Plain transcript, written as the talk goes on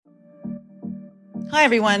Hi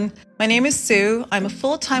everyone, my name is Sue. I'm a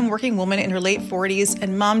full-time working woman in her late 40s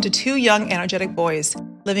and mom to two young, energetic boys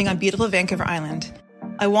living on beautiful Vancouver Island.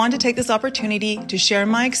 I wanted to take this opportunity to share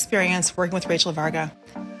my experience working with Rachel Varga.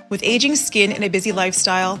 With aging skin and a busy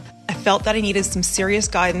lifestyle, I felt that I needed some serious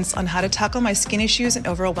guidance on how to tackle my skin issues and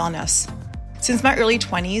overall wellness. Since my early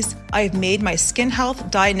 20s, I have made my skin health,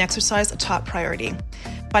 diet, and exercise a top priority.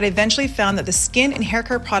 But I eventually found that the skin and hair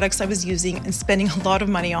care products I was using and spending a lot of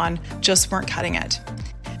money on just weren't cutting it.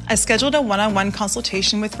 I scheduled a one-on-one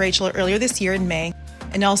consultation with Rachel earlier this year in May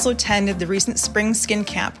and also attended the recent spring skin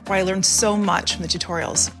camp where I learned so much from the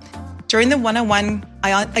tutorials. During the one-on-one,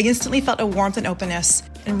 I instantly felt a warmth and openness,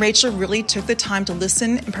 and Rachel really took the time to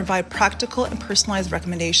listen and provide practical and personalized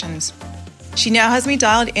recommendations. She now has me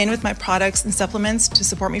dialed in with my products and supplements to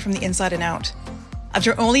support me from the inside and out.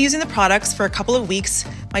 After only using the products for a couple of weeks,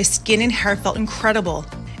 my skin and hair felt incredible,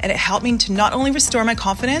 and it helped me to not only restore my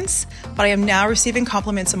confidence, but I am now receiving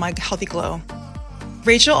compliments on my healthy glow.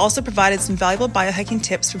 Rachel also provided some valuable biohacking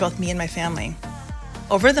tips for both me and my family.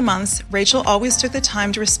 Over the months, Rachel always took the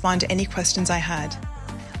time to respond to any questions I had.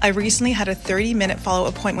 I recently had a 30-minute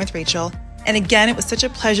follow-up appointment with Rachel, and again, it was such a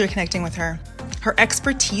pleasure connecting with her. Her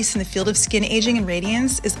expertise in the field of skin aging and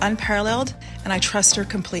radiance is unparalleled, and I trust her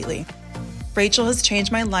completely. Rachel has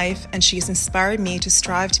changed my life, and she has inspired me to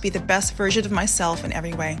strive to be the best version of myself in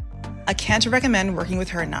every way. I can't recommend working with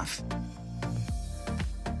her enough.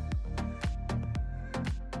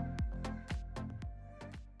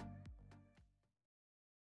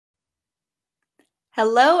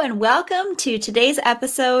 Hello and welcome to today's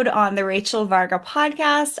episode on the Rachel Varga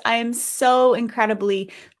podcast. I am so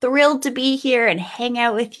incredibly thrilled to be here and hang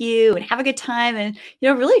out with you and have a good time and,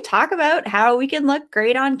 really talk about how we can look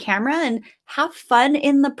great on camera and have fun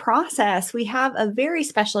in the process. We have a very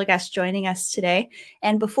special guest joining us today.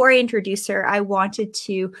 And before I introduce her, I wanted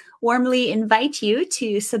to warmly invite you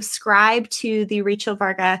to subscribe to the Rachel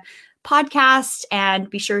Varga podcast and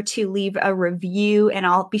be sure to leave a review, and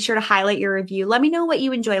I'll be sure to highlight your review. Let me know what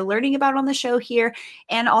you enjoy learning about on the show here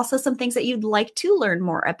and also some things that you'd like to learn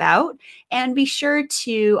more about. And be sure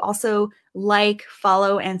to also like,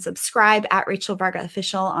 follow, and subscribe at Rachel Varga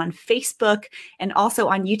Official on Facebook and also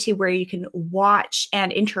on YouTube, where you can watch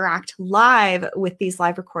and interact live with these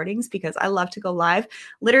live recordings, because I love to go live.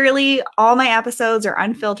 Literally, all my episodes are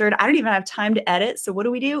unfiltered. I don't even have time to edit. So what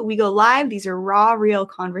do? We go live. These are raw, real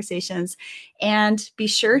conversations. And be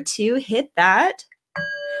sure to hit that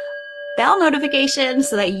bell notification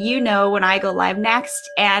so that you know when I go live next,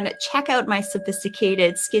 and check out my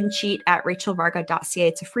sophisticated skin cheat at rachelvarga.ca.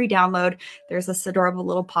 It's a free download. There's this adorable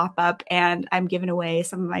little pop-up, and I'm giving away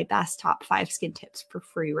some of my best top 5 skin tips for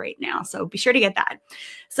free right now. So be sure to get that.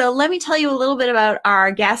 So let me tell you a little bit about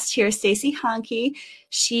our guest here, Stacey Hanke.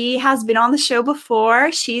 She has been on the show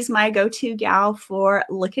before. She's my go-to gal for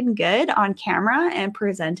looking good on camera and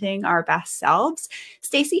presenting our best selves.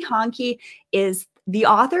 Stacey Hanke is the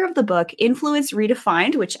author of the book, Influence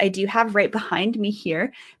Redefined, which I do have right behind me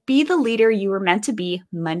here, Be the Leader You Were Meant to Be,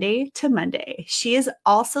 Monday to Monday. She is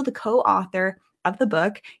also the co-author of the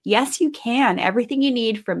book, Yes, You Can, Everything You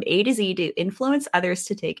Need from A to Z to Influence Others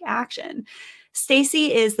to Take Action.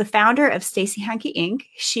 Stacey is the founder of Stacey Hanke Inc.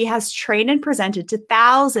 She has trained and presented to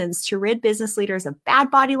thousands to rid business leaders of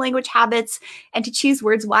bad body language habits and to choose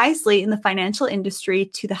words wisely in the financial industry,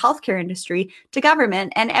 to the healthcare industry, to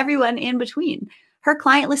government, and everyone in between. Her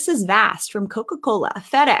client list is vast, from Coca-Cola,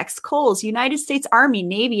 FedEx, Kohl's, United States Army,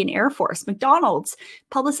 Navy, and Air Force, McDonald's,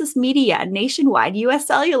 Publicis Media, Nationwide, US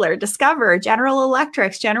Cellular, Discover, General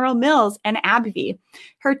Electric, General Mills, and AbbVie.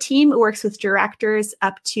 Her team works with directors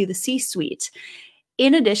up to the C-suite.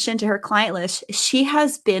 In addition to her client list, she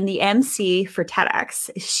has been the MC for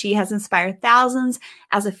TEDx. She has inspired thousands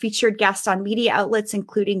as a featured guest on media outlets,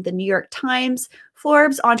 including the New York Times,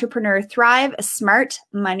 Forbes, Entrepreneur, Thrive, Smart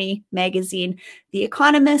Money Magazine, The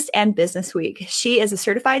Economist, and Business Week. She is a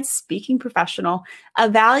certified speaking professional, a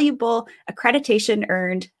valuable accreditation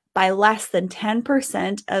earned by less than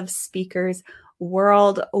 10% of speakers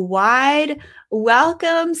worldwide.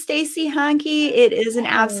 Welcome, Stacey Hanke. It is an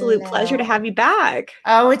absolute pleasure to have you back.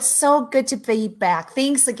 Oh, it's so good to be back.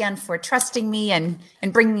 Thanks again for trusting me and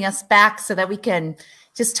bringing us back so that we can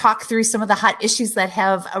just talk through some of the hot issues that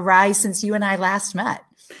have arisen since you and I last met.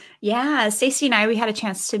 Yeah, Stacey and I, we had a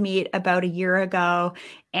chance to meet about a year ago,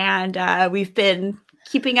 and we've been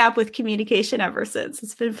keeping up with communication ever since.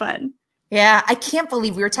 It's been fun. Yeah, I can't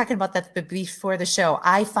believe we were talking about that before the show.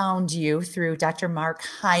 I found you through Dr. Mark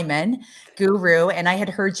Hyman, Guru, and I had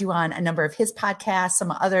heard you on a number of his podcasts,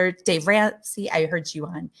 some other, Dave Ramsey, I heard you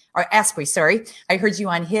on, or Asprey, sorry. I heard you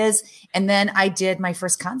on his, and then I did my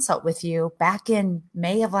first consult with you back in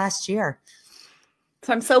May of last year.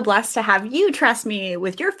 So I'm so blessed to have you trust me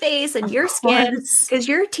with your face and your skin, because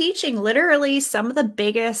you're teaching literally some of the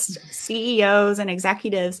biggest CEOs and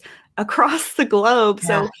executives across the globe. Yeah.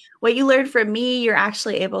 So what you learned from me, you're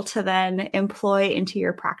actually able to then employ into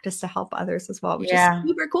your practice to help others as well, which is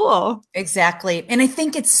super cool. Exactly. And I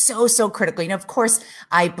think it's so, so critical. You know, of course,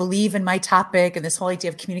 I believe in my topic and this whole idea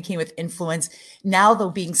of communicating with influence. Now,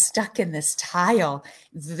 though, being stuck in this tile,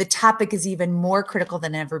 the topic is even more critical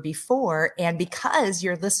than ever before. And because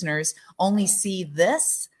your listeners only see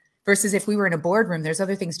this versus if we were in a boardroom, there's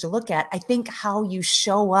other things to look at. I think how you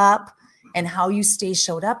show up and how you stay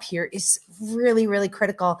showed up here is really, really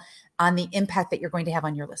critical on the impact that you're going to have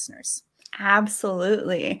on your listeners.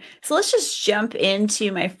 Absolutely. So let's just jump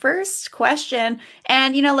into my first question.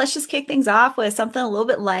 And, let's just kick things off with something a little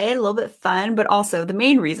bit light, a little bit fun, but also the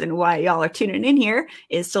main reason why y'all are tuning in here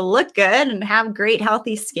is to look good and have great,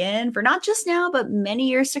 healthy skin for not just now, but many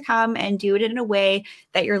years to come, and do it in a way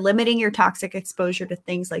that you're limiting your toxic exposure to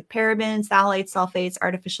things like parabens, phthalates, sulfates,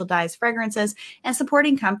 artificial dyes, fragrances, and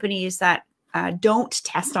supporting companies that don't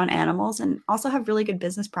test on animals and also have really good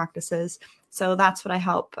business practices. So that's what I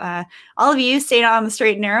help all of you stay on the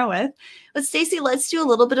straight and narrow with. But Stacey, let's do a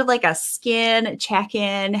little bit of like a skin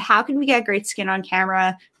check-in. How can we get great skin on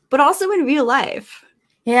camera, but also in real life?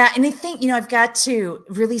 Yeah. And I think, I've got to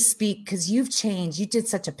really speak because you've changed. You did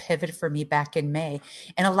such a pivot for me back in May.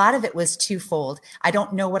 And a lot of it was twofold. I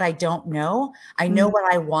don't know what I don't know. I know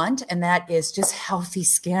what I want. And that is just healthy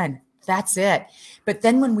skin. That's it. But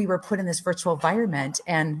then when we were put in this virtual environment,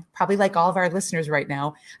 and probably like all of our listeners right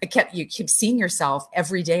now, you keep seeing yourself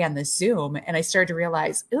every day on this Zoom. And I started to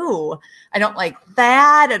realize, ooh, I don't like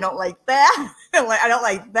that. I don't like that. I don't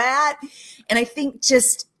like that. And I think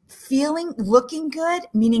just looking good,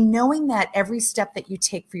 meaning knowing that every step that you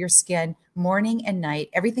take for your skin, morning and night,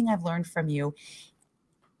 everything I've learned from you,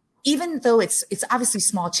 even though it's obviously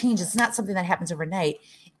small change, it's not something that happens overnight.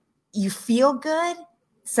 You feel good.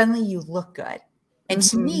 Suddenly you look good. And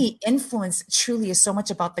to me, influence truly is so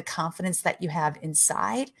much about the confidence that you have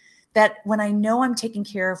inside, that when I know I'm taking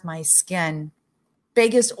care of my skin,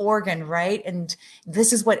 biggest organ, right? And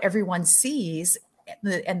this is what everyone sees.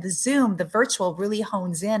 And the Zoom, the virtual really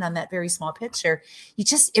hones in on that very small picture.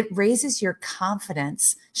 It raises your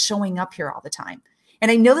confidence showing up here all the time. And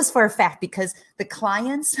I know this for a fact because the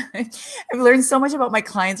clients, I've learned so much about my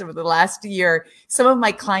clients over the last year. Some of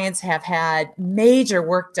my clients have had major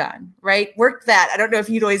work done, right? Work that I don't know if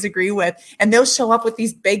you'd always agree with. And they'll show up with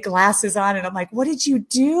these big glasses on. And I'm like, what did you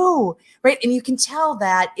do? Right. And you can tell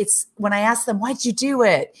that it's when I ask them, why'd you do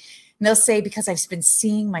it? And they'll say, because I've been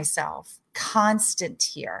seeing myself constant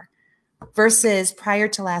here versus prior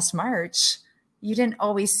to last March, you didn't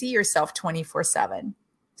always see yourself 24/7.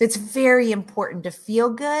 It's very important to feel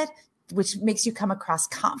good, which makes you come across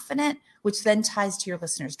confident, which then ties to your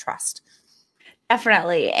listeners' trust.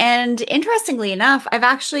 Definitely. And interestingly enough, I've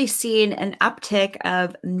actually seen an uptick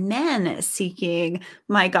of men seeking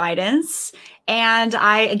my guidance. And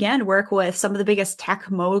I, again, work with some of the biggest tech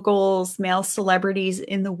moguls, male celebrities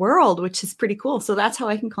in the world, which is pretty cool. So that's how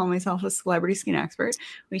I can call myself a celebrity skin expert.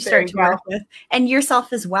 We start to work with, and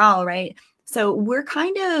yourself as well, right? So we're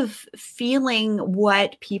kind of feeling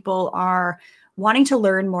what people are wanting to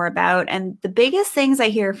learn more about. And the biggest things I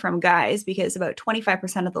hear from guys, because about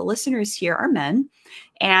 25% of the listeners here are men,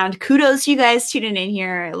 and kudos to you guys tuning in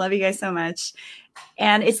here. I love you guys so much.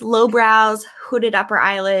 And it's low brows, hooded upper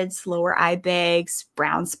eyelids, lower eye bags,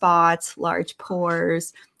 brown spots, large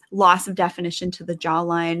pores, loss of definition to the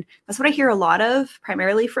jawline. That's what I hear a lot of,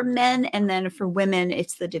 primarily from men. And then for women,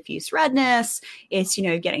 it's the diffuse redness. It's,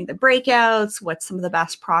 getting the breakouts, what's some of the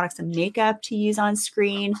best products and makeup to use on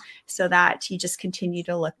screen so that you just continue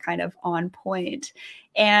to look kind of on point.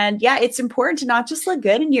 And yeah, it's important to not just look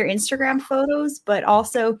good in your Instagram photos, but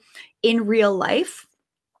also in real life.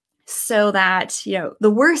 So that, the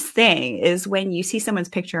worst thing is when you see someone's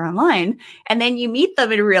picture online and then you meet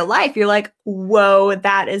them in real life, you're like, whoa,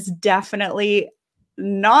 that is definitely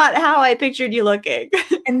not how I pictured you looking.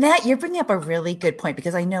 And that you're bringing up a really good point,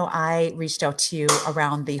 because I know I reached out to you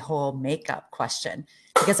around the whole makeup question,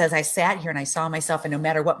 because as I sat here and I saw myself, and no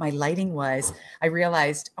matter what my lighting was, I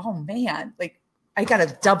realized, oh man, like I got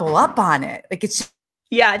to double up on it. Like it's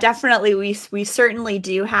Yeah, definitely. We certainly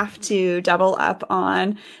do have to double up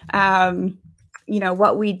on,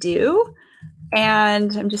 what we do.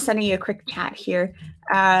 And I'm just sending you a quick chat here.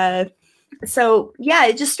 So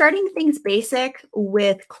yeah, just starting things basic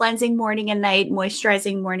with cleansing morning and night,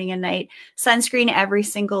 moisturizing morning and night, sunscreen every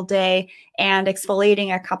single day, and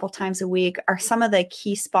exfoliating a couple times a week are some of the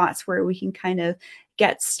key spots where we can kind of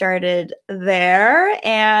get started there.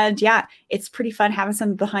 And yeah, it's pretty fun having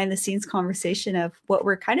some behind the scenes conversation of what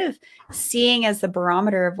we're kind of seeing as the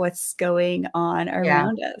barometer of what's going on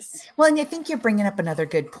around us. Well, and I think you're bringing up another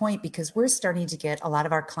good point, because we're starting to get a lot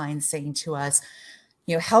of our clients saying to us,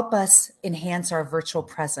 help us enhance our virtual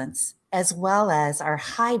presence as well as our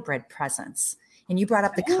hybrid presence. And you brought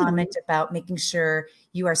up the comment about making sure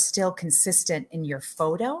you are still consistent in your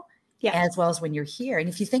photo, as well as when you're here. And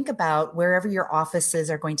if you think about wherever your offices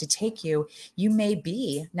are going to take you, you may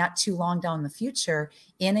be not too long down the future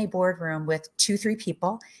in a boardroom with 2-3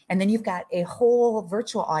 people, and then you've got a whole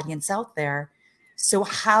virtual audience out there. So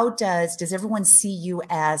how does everyone see you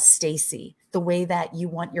as Stacey, the way that you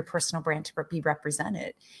want your personal brand to be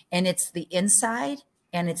represented? And it's the inside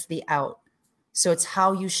and it's the out. So it's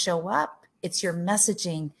how you show up, it's your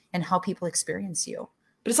messaging, and how people experience you.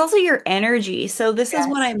 But it's also your energy. So this is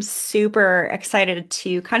what I'm super excited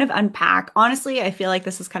to kind of unpack. Honestly, I feel like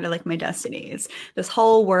this is kind of like my destiny. It's this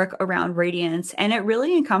whole work around radiance, and it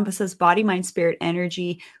really encompasses body, mind, spirit,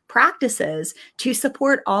 energy practices to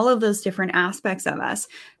support all of those different aspects of us.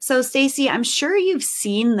 So Stacey, I'm sure you've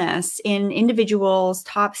seen this in individuals,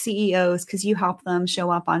 top CEOs, because you help them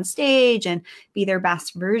show up on stage and be their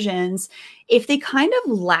best versions. If they kind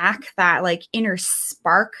of lack that like inner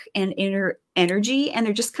spark and inner energy, and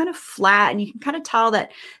they're just kind of flat, and you can kind of tell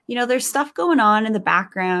that, there's stuff going on in the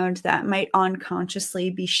background that might unconsciously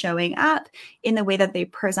be showing up in the way that they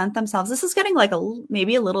present themselves. This is getting like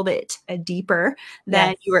maybe a little bit deeper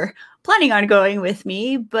than you were planning on going with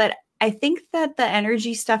me, but I think that the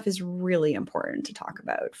energy stuff is really important to talk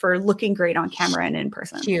about for looking great on camera and in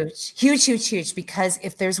person. Huge. Because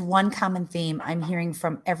if there's one common theme I'm hearing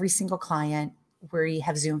from every single client, we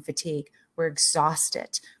have Zoom fatigue. We're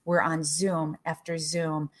exhausted. We're on Zoom after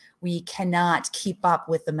Zoom. We cannot keep up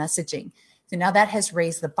with the messaging. So now that has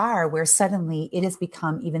raised the bar, where suddenly it has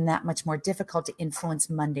become even that much more difficult to influence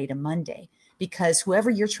Monday to Monday, because whoever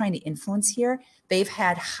you're trying to influence here, they've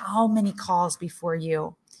had how many calls before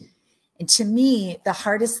you? And to me, the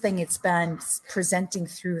hardest thing it's been presenting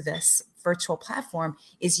through this virtual platform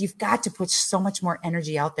is you've got to put so much more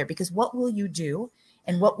energy out there, because what will you do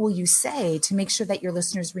and what will you say to make sure that your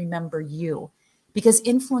listeners remember you? Because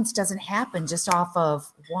influence doesn't happen just off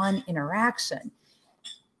of one interaction.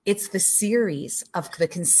 It's the series of the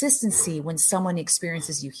consistency when someone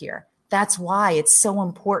experiences you here. That's why it's so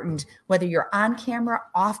important, whether you're on camera,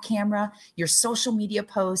 off camera, your social media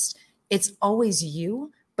post, it's always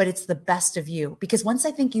you, but it's the best of you. Because once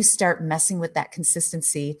I think you start messing with that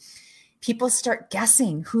consistency, people start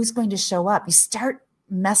guessing who's going to show up. You start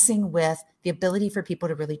messing with the ability for people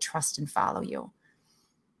to really trust and follow you.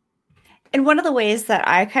 And one of the ways that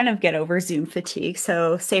I kind of get over Zoom fatigue,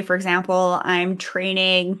 so say, for example, I'm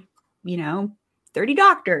training, 30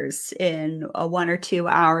 doctors in a 1 or 2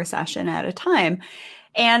 hour session at a time.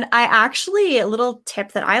 And a little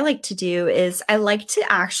tip that I like to do is I like to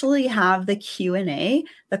actually have the Q&A,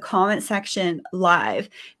 the comment section live,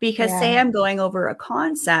 because say I'm going over a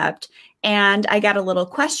concept and I got a little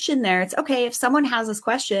question there. It's okay. If someone has this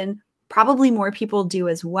question, probably more people do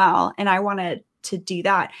as well. And I wanted to do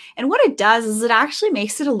that. And what it does is it actually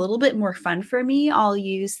makes it a little bit more fun for me. I'll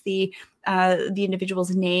use the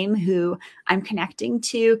individual's name who I'm connecting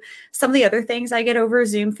to. Some of the other things I get over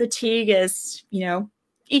Zoom fatigue is,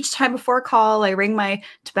 each time before a call, I ring my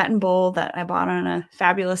Tibetan bowl that I bought on a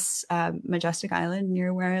fabulous majestic island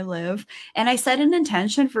near where I live. And I set an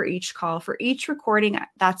intention for each call, for each recording.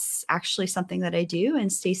 That's actually something that I do.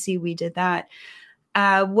 And Stacey, we did that.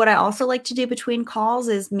 What I also like to do between calls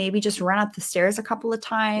is maybe just run up the stairs a couple of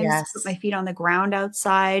times, put my feet on the ground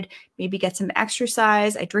outside, maybe get some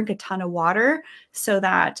exercise. I drink a ton of water so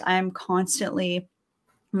that I'm constantly,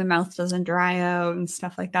 my mouth doesn't dry out and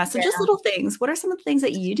stuff like that. So just little things. What are some of the things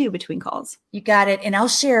that you do between calls? You got it. And I'll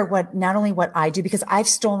share not only what I do, because I've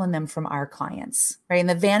stolen them from our clients, right? And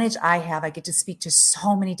the advantage I have, I get to speak to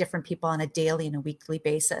so many different people on a daily and a weekly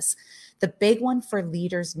basis. The big one for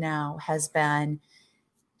leaders now has been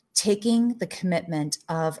taking the commitment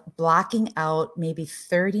of blocking out maybe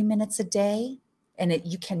 30 minutes a day, and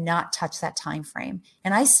you cannot touch that time frame.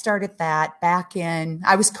 And I started that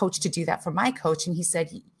I was coached to do that from my coach. And he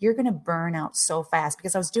said, you're going to burn out so fast,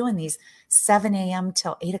 because I was doing these 7 a.m.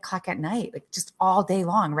 till 8 o'clock at night, like just all day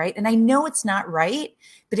long. Right. And I know it's not right,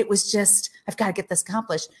 but it was just, I've got to get this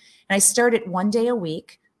accomplished. And I started 1 day a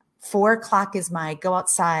week. 4 o'clock is my go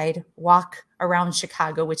outside, walk around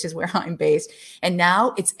Chicago, which is where I'm based. And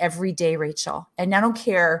now it's every day, Rachel. And I don't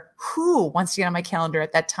care who wants to get on my calendar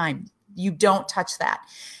at that time. You don't touch that.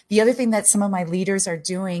 The other thing that some of my leaders are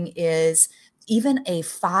doing is even a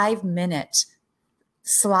 5-minute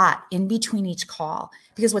slot in between each call.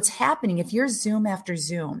 Because what's happening, if you're Zoom after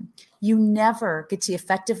Zoom, you never get to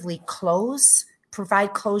effectively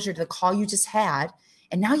provide closure to the call you just had.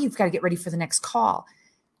 And now you've got to get ready for the next call.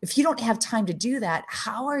 If you don't have time to do that,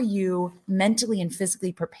 how are you mentally and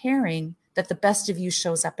physically preparing that the best of you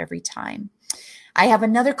shows up every time? I have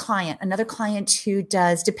another client who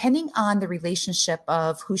does, depending on the relationship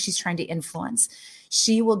of who she's trying to influence,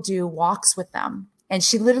 she will do walks with them. And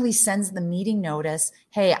she literally sends the meeting notice,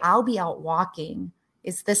 hey, I'll be out walking.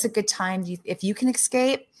 Is this a good time if you can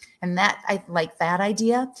escape? And that, I like that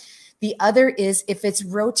idea. The other is if it's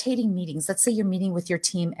rotating meetings, let's say you're meeting with your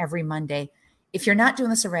team every Monday. If you're not doing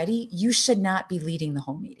this already, you should not be leading the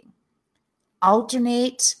whole meeting.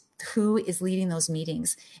 Alternate who is leading those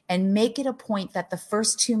meetings and make it a point that the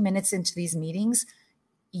first 2 minutes into these meetings,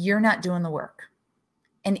 you're not doing the work.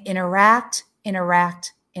 And interact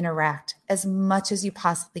as much as you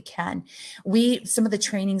possibly can. Some of the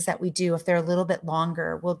trainings that we do, if they're a little bit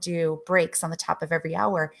longer, we'll do breaks on the top of every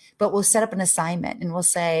hour, but we'll set up an assignment and we'll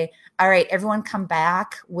say, all right, everyone come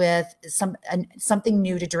back with something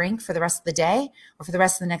new to drink for the rest of the day or for the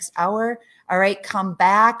rest of the next hour. All right, come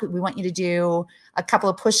back. We want you to do a couple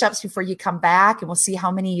of push-ups before you come back, and we'll see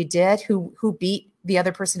how many you did, who beat the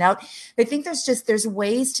other person out. I think there's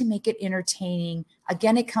ways to make it entertaining.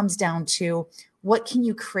 Again, it comes down to what can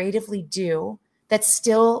you creatively do that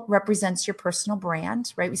still represents your personal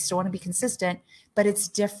brand, right? We still want to be consistent, but it's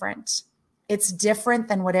different. It's different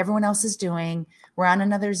than what everyone else is doing. We're on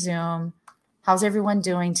another Zoom. How's everyone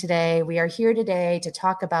doing today? We are here today to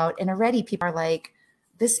talk about, and already people are like,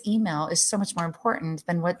 this email is so much more important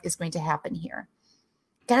than what is going to happen here.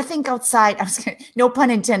 Got to think outside. No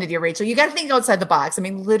pun intended here, Rachel. You got to think outside the box. I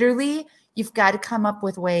mean, literally, you've got to come up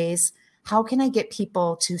with ways. How can I get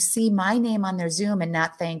people to see my name on their Zoom and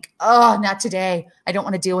not think, oh, not today. I don't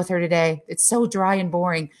want to deal with her today. It's so dry and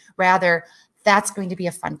boring. Rather, that's going to be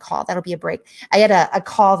a fun call. That'll be a break. I had a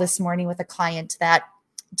call this morning with a client that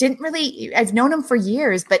I've known him for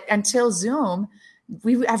years, but until Zoom,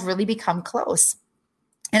 we have really become close.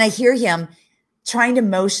 And I hear him trying to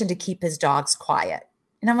motion to keep his dogs quiet.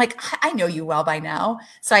 And I'm like, I know you well by now.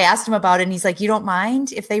 So I asked him about it and he's like, you don't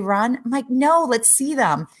mind if they run? I'm like, no, let's see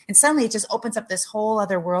them. And suddenly it just opens up this whole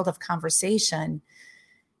other world of conversation.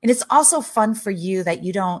 And it's also fun for you that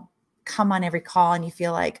you don't come on every call and you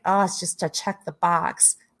feel like, oh, it's just to check the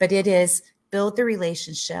box. But it is build the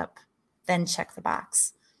relationship, then check the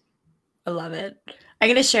box. I love it. I'm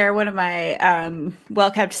going to share one of my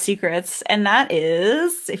well-kept secrets, and that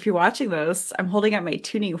is, if you're watching this, I'm holding up my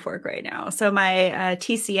tuning fork right now. So my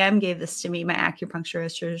TCM gave this to me, my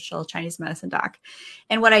acupuncturist, traditional Chinese medicine doc.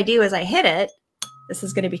 And what I do is I hit it. This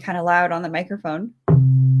is going to be kind of loud on the microphone.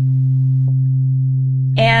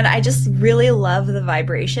 And I just really love the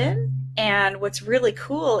vibration. And what's really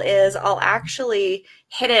cool is I'll actually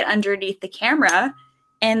hit it underneath the camera,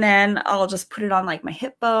 and then I'll just put it on like my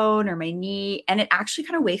hip bone or my knee, and it actually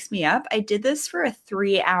kind of wakes me up. I did this for a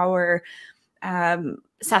 3-hour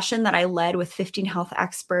session that I led with 15 health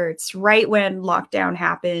experts right when lockdown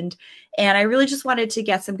happened. And I really just wanted to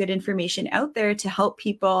get some good information out there to help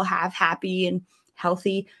people have happy and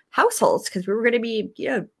healthy households, because we were going to be,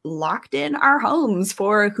 locked in our homes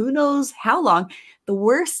for who knows how long. The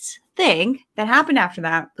worst thing that happened after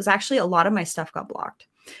that was actually a lot of my stuff got blocked,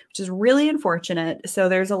 which is really unfortunate. So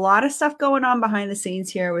there's a lot of stuff going on behind the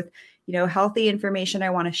scenes here with, healthy information I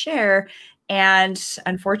want to share. And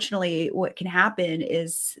unfortunately, what can happen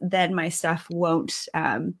is then my stuff won't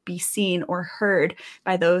be seen or heard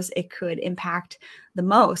by those it could impact the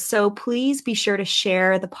most. So please be sure to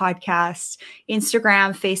share the podcast,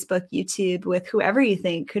 Instagram, Facebook, YouTube, with whoever you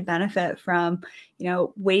think could benefit from,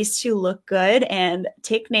 ways to look good and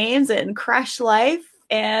take names and crush life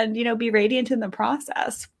and, be radiant in the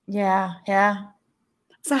process. Yeah.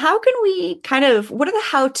 So how can we what are the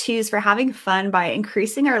how-tos for having fun by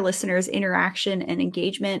increasing our listeners' interaction and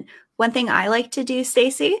engagement? One thing I like to do,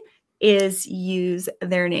 Stacey, is use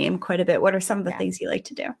their name quite a bit. What are some of the things you like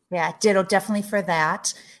to do? Yeah, ditto, definitely for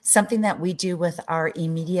that. Something that we do with our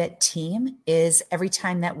immediate team is every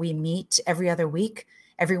time that we meet every other week,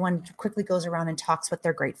 everyone quickly goes around and talks what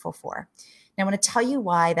they're grateful for. Now, I want to tell you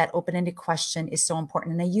why that open-ended question is so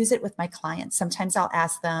important. And I use it with my clients. Sometimes I'll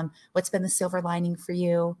ask them, what's been the silver lining for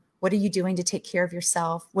you? What are you doing to take care of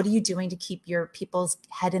yourself? What are you doing to keep your people's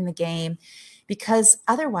head in the game? Because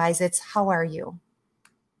otherwise it's, how are you?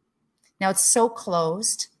 Now it's so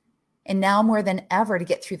closed. And now more than ever, to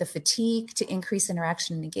get through the fatigue, to increase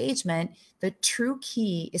interaction and engagement, the true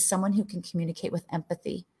key is someone who can communicate with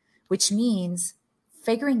empathy, which means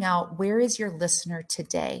figuring out where is your listener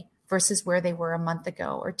today versus where they were a month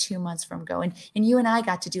ago or 2 months from ago. And you and I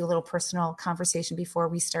got to do a little personal conversation before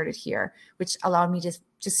we started here, which allowed me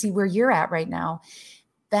to see where you're at right now.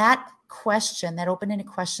 That question, that open-ended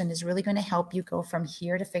question, is really going to help you go from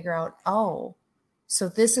here to figure out, oh, so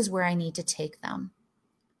this is where I need to take them.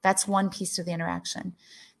 That's one piece of the interaction.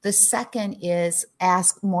 The second is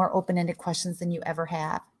ask more open-ended questions than you ever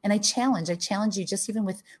have. And I challenge you, just even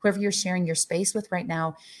with whoever you're sharing your space with right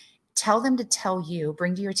now, tell them to tell you,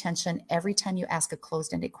 bring to your attention every time you ask a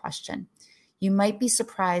closed-ended question. You might be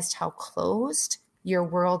surprised how closed your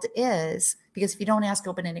world is, because if you don't ask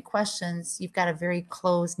open-ended questions, you've got a very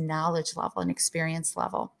closed knowledge level and experience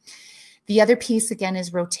level. The other piece, again,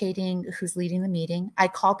 is rotating who's leading the meeting. I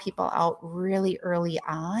call people out really early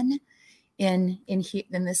on in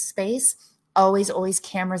this space. Always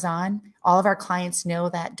cameras on. All of our clients know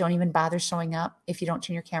that. Don't even bother showing up if you don't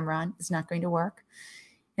turn your camera on. It's not going to work.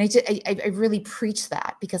 And I really preach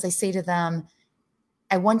that, because I say to them,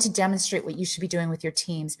 I want to demonstrate what you should be doing with your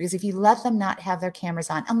teams, because if you let them not have their cameras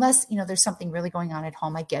on, unless, there's something really going on at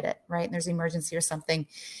home, I get it, right? And there's an emergency or something,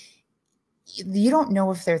 you don't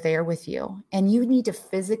know if they're there with you, and you need to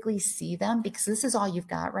physically see them, because this is all you've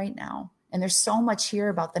got right now. And there's so much here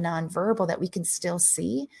about the nonverbal that we can still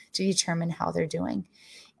see to determine how they're doing.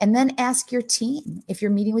 And then ask your team. If you're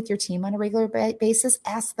meeting with your team on a regular basis,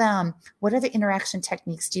 ask them, what other interaction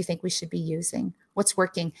techniques do you think we should be using? What's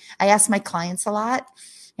working? I ask my clients a lot.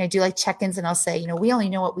 I do like check-ins, and I'll say, we only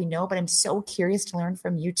know what we know, but I'm so curious to learn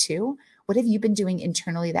from you too. What have you been doing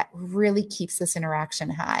internally that really keeps this interaction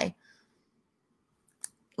high?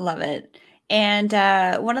 Love it. And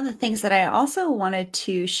one of the things that I also wanted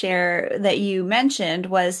to share that you mentioned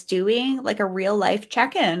was doing like a real life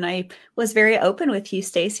check-in. I was very open with you,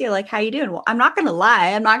 Stacey, like, how you doing? Well, I'm not going to lie.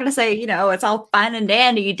 I'm not going to say, it's all fun and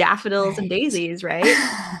dandy, daffodils and daisies, right?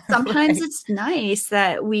 Sometimes it's nice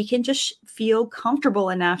that we can just feel comfortable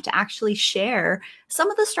enough to actually share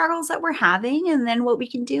some of the struggles that we're having. And then what we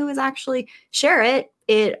can do is actually share it.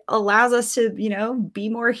 It allows us to, be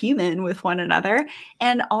more human with one another,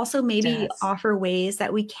 and also maybe offer ways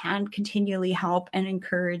that we can continually help and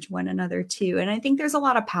encourage one another too. And I think there's a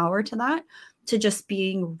lot of power to that, to just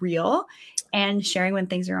being real and sharing when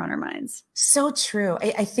things are on our minds. So true.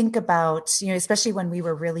 I think about, especially when we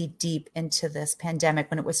were really deep into this pandemic,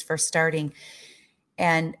 when it was first starting,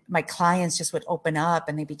 and my clients just would open up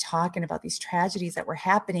and they'd be talking about these tragedies that were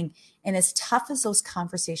happening. And as tough as those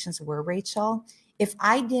conversations were, Rachel, if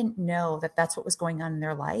I didn't know that that's what was going on in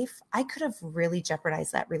their life, I could have really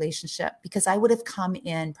jeopardized that relationship, because I would have come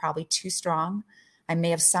in probably too strong. I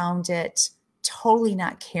may have sounded totally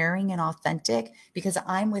not caring and authentic, because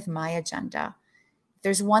I'm with my agenda.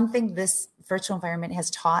 There's one thing this virtual environment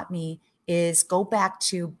has taught me is go back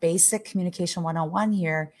to basic communication 101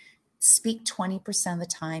 here. Speak 20% of the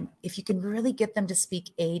time. If you can really get them to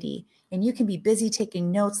speak 80, and you can be busy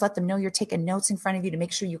taking notes, let them know you're taking notes in front of you to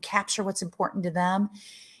make sure you capture what's important to them,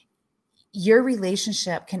 your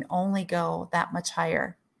relationship can only go that much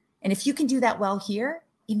higher. And if you can do that well here,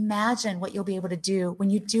 imagine what you'll be able to do when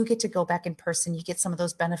you do get to go back in person. You get some of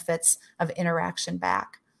those benefits of interaction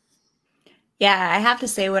back. Yeah, I have to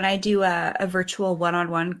say, when I do a virtual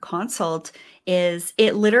one-on-one consult,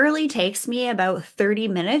 it literally takes me about 30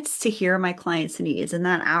 minutes to hear my client's needs in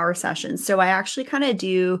that hour session. So I actually kind of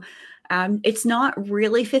do, it's not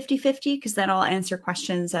really 50-50, because then I'll answer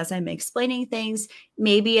questions as I'm explaining things.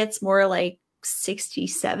 Maybe it's more like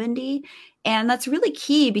 60-70. And that's really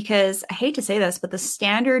key, because I hate to say this, but the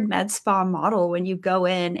standard med spa model, when you go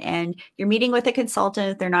in and you're meeting with a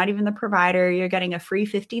consultant, they're not even the provider, you're getting a free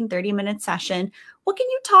 15-30 minute session. What can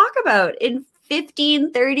you talk about in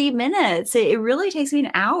 15-30 minutes? It really takes me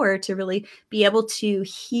an hour to really be able to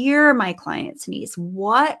hear my clients' needs.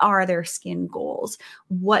 What are their skin goals?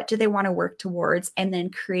 What do they want to work towards? And then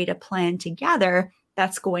create a plan together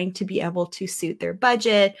that's going to be able to suit their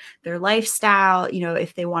budget, their lifestyle,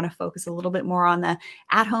 if they want to focus a little bit more on the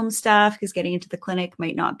at-home stuff, because getting into the clinic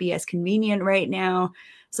might not be as convenient right now.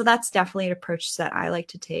 So that's definitely an approach that I like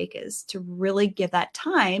to take, is to really give that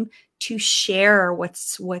time to share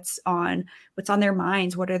what's on their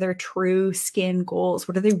minds. What are their true skin goals?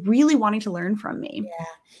 What are they really wanting to learn from me?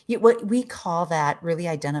 Yeah. What we call that really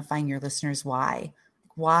identifying your listeners' why.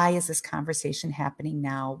 Why is this conversation happening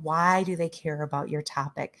now? Why do they care about your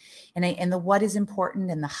topic? And the what is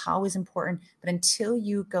important and the how is important. But until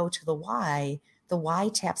you go to the why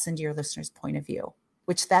taps into your listener's point of view,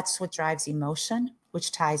 which that's what drives emotion,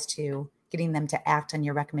 which ties to getting them to act on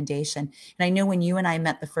your recommendation. And I know when you and I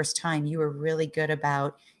met the first time, you were really good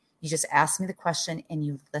about, you just asked me the question and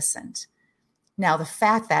you listened. Now, the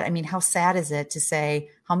fact that, I mean, how sad is it to say,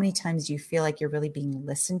 how many times do you feel like you're really being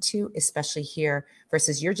listened to, especially here,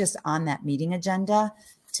 versus you're just on that meeting agenda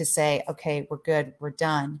to say, okay, we're good, we're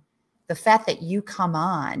done. The fact that you come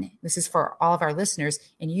on, this is for all of our listeners,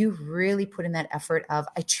 and you really put in that effort of,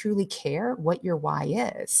 I truly care what your why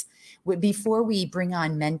is. Before we bring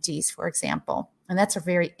on mentees, for example, and that's a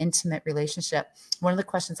very intimate relationship, one of the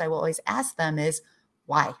questions I will always ask them is,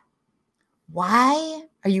 why? Why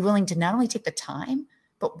are you willing to not only take the time,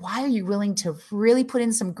 but why are you willing to really put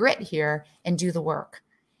in some grit here and do the work?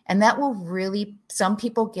 And that will really, some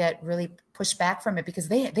people get really pushed back from it because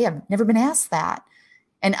they have never been asked that.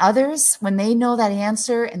 And others, when they know that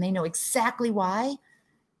answer and they know exactly why,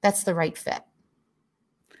 that's the right fit.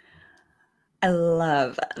 I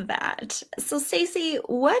love that. So, Stacey,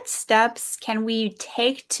 what steps can we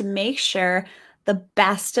take to make sure the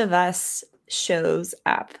best of us shows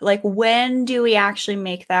up? Like, when do we actually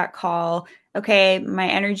make that call? Okay, my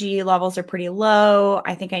energy levels are pretty low.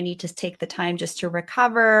 I think I need to take the time just to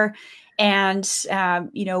recover. And,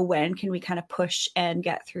 when can we kind of push and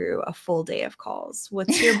get through a full day of calls?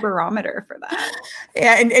 What's your barometer for that?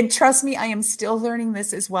 Yeah. And trust me, I am still learning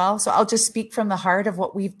this as well. So I'll just speak from the heart of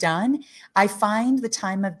what we've done. I find the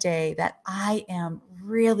time of day that I am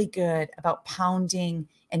really good about pounding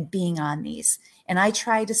and being on these. And I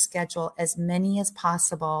try to schedule as many as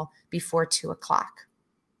possible before 2:00.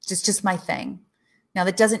 Just my thing. Now,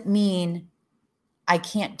 that doesn't mean I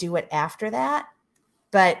can't do it after that,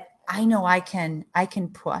 but I know I can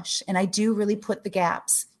push, and I do really put the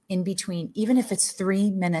gaps in between. Even if it's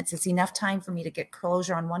 3 minutes, it's enough time for me to get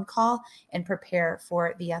closure on one call and prepare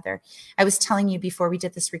for the other. I was telling you before we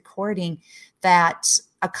did this recording that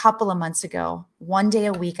a couple of months ago, one day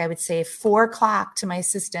a week, I would say 4:00 to my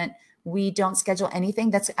assistant, we don't schedule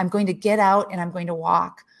anything. I'm going to get out and I'm going to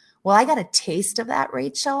walk. Well, I got a taste of that,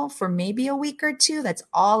 Rachel, for maybe a week or two. That's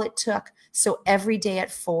all it took. So every day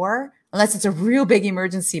at 4, unless it's a real big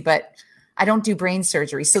emergency, but I don't do brain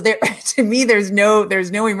surgery. So there, to me, there's no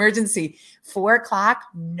emergency. 4:00,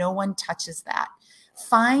 no one touches that.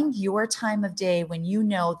 Find your time of day when you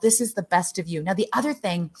know this is the best of you. Now, the other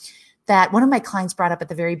thing that one of my clients brought up at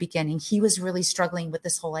the very beginning, he was really struggling with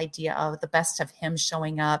this whole idea of the best of him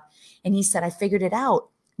showing up. And he said, I figured it out.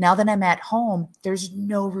 Now that I'm at home, there's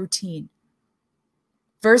no routine.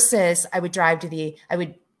 Versus I would drive to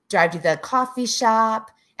the coffee shop.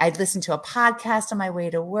 I'd listen to a podcast on my way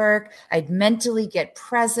to work. I'd mentally get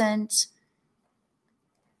present.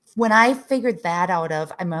 When I figured that out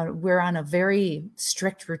we're on a very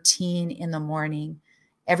strict routine in the morning.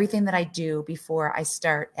 Everything that I do before I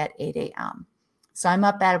start at 8 a.m. So I'm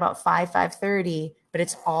up at about 5:30, but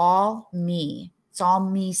it's all me. It's all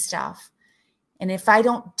me stuff. And if I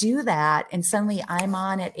don't do that and suddenly I'm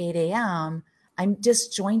on at 8 a.m., I'm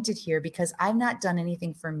disjointed here because I've not done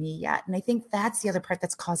anything for me yet. And I think that's the other part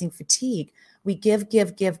that's causing fatigue. We give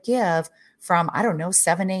from,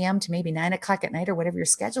 7 a.m. to maybe 9 o'clock at night or whatever your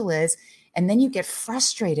schedule is. And then you get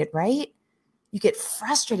frustrated, right? You get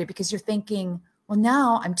frustrated because you're thinking, well,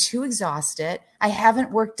 now I'm too exhausted. I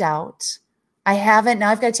haven't worked out. Now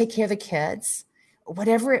I've got to take care of the kids,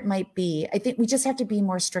 whatever it might be. I think we just have to be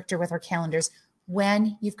more stricter with our calendars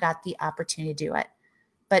when you've got the opportunity to do it.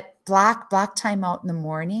 But block time out in the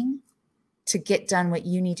morning to get done what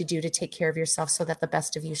you need to do to take care of yourself so that the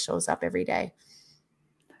best of you shows up every day.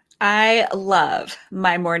 I love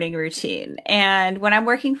my morning routine. And when I'm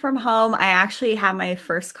working from home, I actually have my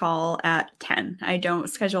first call at 10. I don't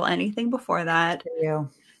schedule anything before that.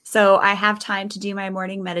 So I have time to do my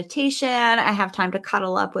morning meditation. I have time to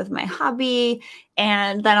cuddle up with my hubby,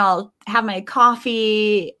 and then I'll have my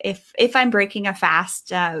coffee. If I'm breaking a fast,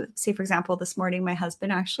 say for example, this morning, my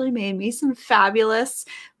husband actually made me some fabulous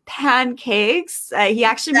pancakes. He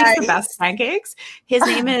actually makes the best pancakes.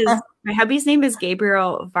 My hubby's name is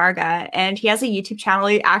Gabriel Varga, and he has a YouTube channel.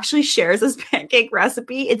 He actually shares his pancake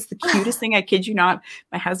recipe. It's the cutest thing. I kid you not.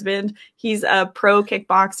 My husband, he's a pro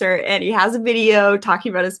kickboxer, and he has a video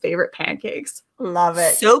talking about his favorite pancakes. Love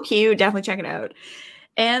it. So cute. Definitely check it out.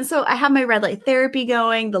 And so I have my red light therapy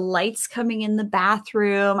going, the lights coming in the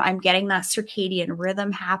bathroom. I'm getting that circadian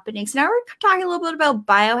rhythm happening. So now we're talking a little bit about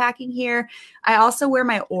biohacking here. I also wear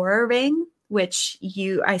my Aura ring, which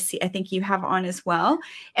I think you have on as well.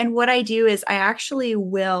 And what I do is I actually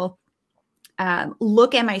will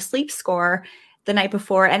look at my sleep score the night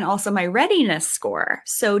before and also my readiness score.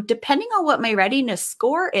 So depending on what my readiness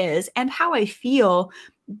score is and how I feel,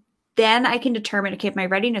 then I can determine, okay, if my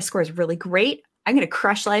readiness score is really great, I'm going to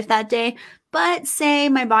crush life that day. But say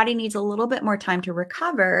my body needs a little bit more time to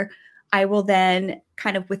recover, I will then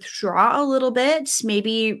kind of withdraw a little bit,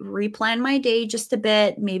 maybe replan my day just a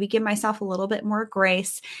bit, maybe give myself a little bit more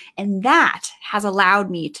grace. And that has allowed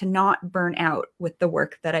me to not burn out with the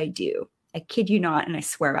work that I do. I kid you not, and I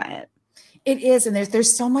swear by it. It is. And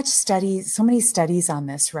there's so much studies, so many studies on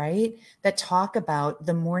this, right? That talk about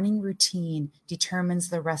the morning routine determines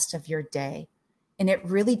the rest of your day. And it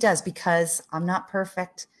really does, because I'm not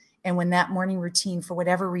perfect. And when that morning routine, for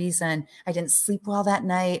whatever reason, I didn't sleep well that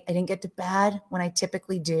night, I didn't get to bed when I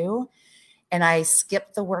typically do, and I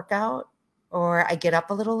skip the workout or I get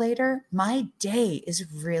up a little later, my day is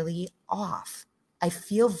really off. I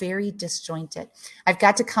feel very disjointed. I've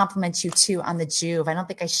got to compliment you too on the Juve. I don't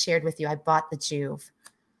think I shared with you. I bought the Juve.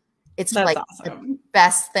 It's That's like awesome. the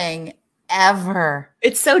best thing ever.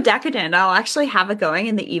 It's so decadent. I'll actually have it going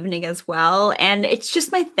in the evening as well. And it's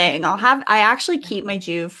just my thing. I actually keep my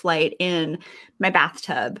Juve Light in my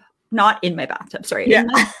bathtub. Not in my bathtub, sorry, in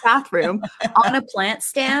my bathroom on a plant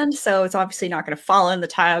stand. So it's obviously not going to fall in the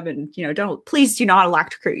tub, and, please do not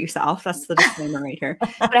electrocute yourself. That's the disclaimer right here.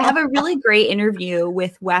 But I have a really great interview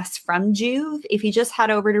with Wes from Juve. If you just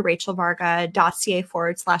head over to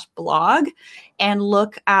rachelvarga.ca/blog and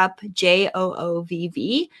look up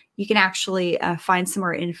JOOVV, you can actually find some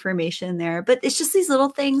more information there. But it's just these little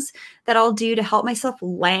things that I'll do to help myself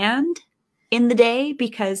land in the day,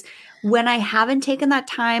 because when I haven't taken that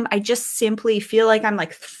time, I just simply feel like I'm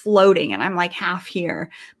like floating and I'm like half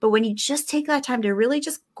here. But when you just take that time to really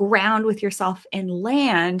just ground with yourself and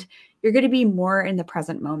land, you're going to be more in the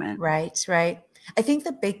present moment. Right, right. I think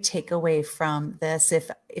the big takeaway from this,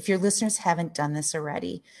 if your listeners haven't done this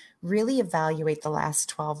already, really evaluate the last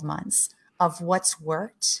 12 months of what's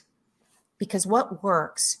worked, because what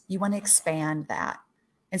works, you want to expand that.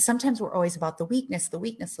 And sometimes we're always about the weakness.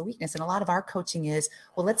 And a lot of our coaching is,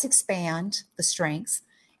 well, let's expand the strengths,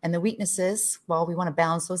 and the weaknesses, well, we want to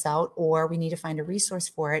balance those out, or we need to find a resource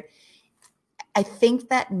for it. I think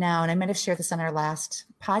that now, and I might have shared this on our last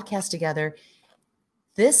podcast together,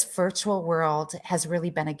 this virtual world has really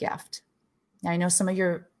been a gift. Now, I know some of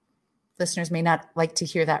your listeners may not like to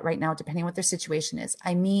hear that right now, depending on what their situation is.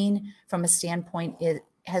 I mean, from a standpoint, it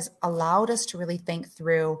has allowed us to really think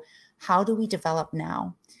through, how do we develop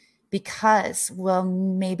now? Because we'll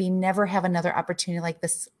maybe never have another opportunity like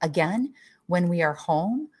this again when we are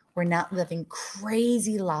home. We're not living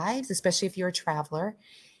crazy lives, especially if you're a traveler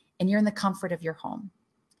and you're in the comfort of your home.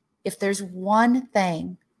 If there's one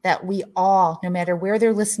thing that we all, no matter where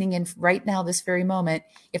they're listening in right now, this very moment,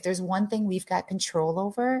 if there's one thing we've got control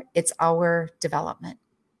over, it's our development.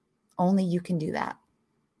 Only you can do that.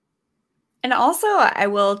 And also, I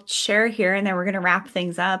will share here, and then we're going to wrap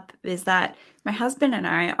things up, is that my husband and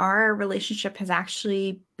I, our relationship has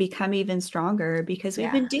actually become even stronger because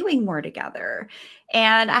we've been doing more together,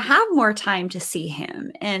 and I have more time to see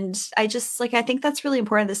him. And I think that's really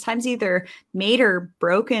important. This time's either made or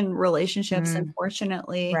broken relationships,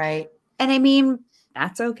 unfortunately. Right. And I mean,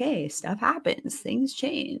 that's okay. Stuff happens. Things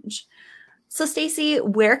change. So Stacey,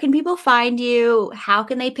 where can people find you? How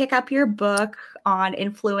can they pick up your book on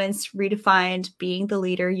Influence Redefined, Being the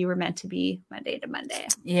Leader You Were Meant to Be, Monday to Monday?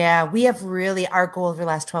 Yeah, we have really, our goal over the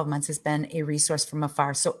last 12 months has been a resource from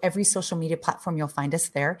afar. So every social media platform, you'll find us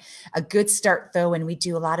there. A good start though, and we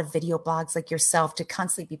do a lot of video blogs like yourself to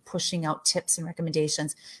constantly be pushing out tips and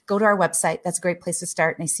recommendations. Go to our website. That's a great place to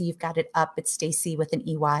start. And I see you've got it up. It's Stacey with an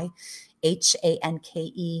EY,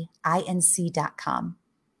 HANKEINC.com.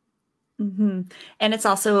 Mm-hmm. And it's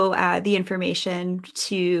also the information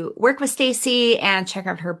to work with Stacey and check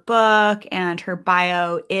out her book, and her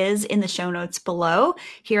bio is in the show notes below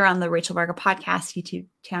here on the Rachel Varga Podcast YouTube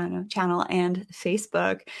channel and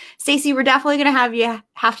Facebook. Stacey, we're definitely going to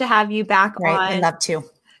have to have you back on. I'd love to.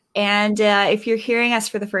 And if you're hearing us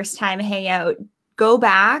for the first time, hang out. Go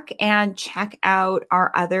back and check out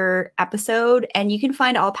our other episode, and you can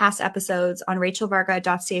find all past episodes on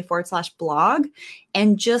rachelvarga.ca/blog,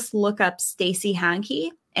 and just look up Stacey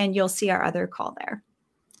Hanke and you'll see our other call there.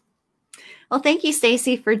 Well, thank you,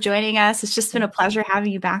 Stacey, for joining us. It's just been a pleasure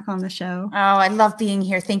having you back on the show. Oh, I love being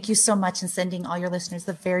here. Thank you so much, and sending all your listeners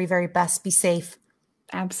the very, very best. Be safe.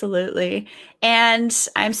 Absolutely. And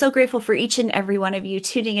I'm so grateful for each and every one of you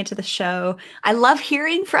tuning into the show. I love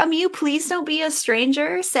hearing from you. Please don't be a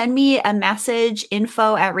stranger. Send me a message.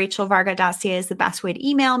 info@rachelvarga.ca is the best way to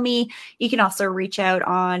email me. You can also reach out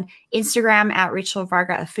on Instagram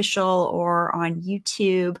 @rachelvargaofficial or on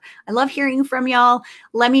YouTube. I love hearing from y'all.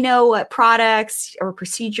 Let me know what products or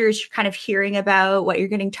procedures you're kind of hearing about, what you're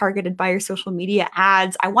getting targeted by your social media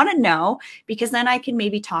ads. I want to know, because then I can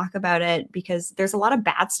maybe talk about it, because there's a lot of of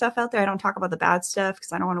bad stuff out there. I don't talk about the bad stuff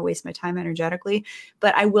because I don't want to waste my time energetically,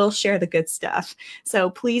 but I will share the good stuff. So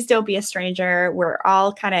please don't be a stranger. We're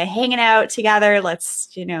all kind of hanging out together. Let's,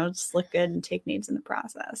 just look good and take names in the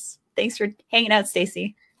process. Thanks for hanging out,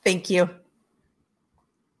 Stacey. Thank you.